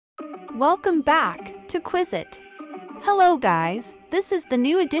Welcome back to Quizzet. Hello guys, this is the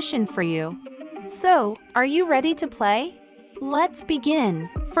new edition for you. So, are you ready to play? Let's begin.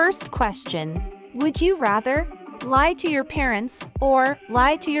 First question. Would you rather lie to your parents or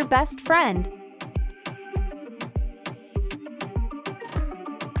lie to your best friend?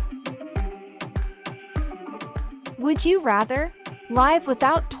 Would you rather live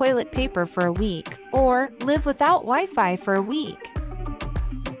without toilet paper for a week or live without Wi-Fi for a week?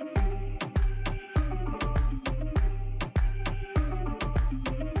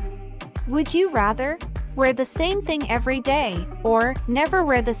 Would you rather wear the same thing every day or never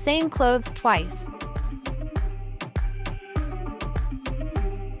wear the same clothes twice?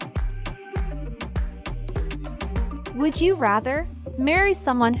 Would you rather marry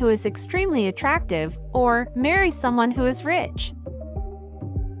someone who is extremely attractive or marry someone who is rich?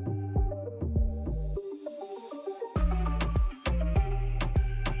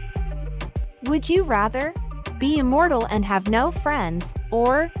 Would you rather be immortal and have no friends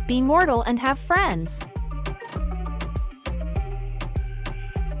or be mortal and have friends?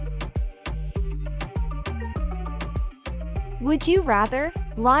 Would you rather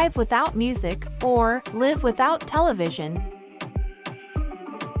live without music or live without television?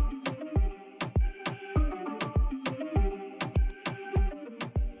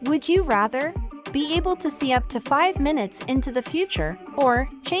 Would you rather be able to see up to 5 minutes into the future or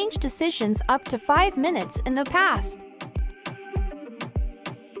change decisions up to 5 minutes in the past?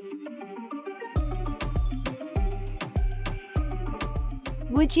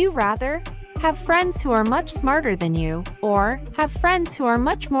 Would you rather have friends who are much smarter than you or have friends who are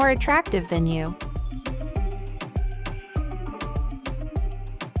much more attractive than you?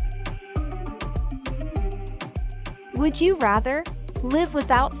 Would you rather live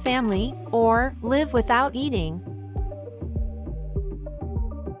without family or live without eating?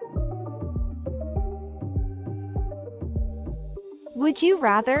 Would you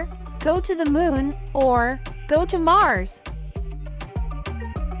rather go to the moon or go to Mars?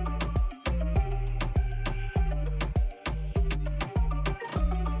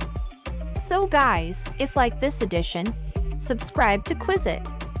 So guys, if like this edition, subscribe to Quizzet.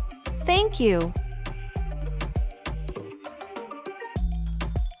 Thank you.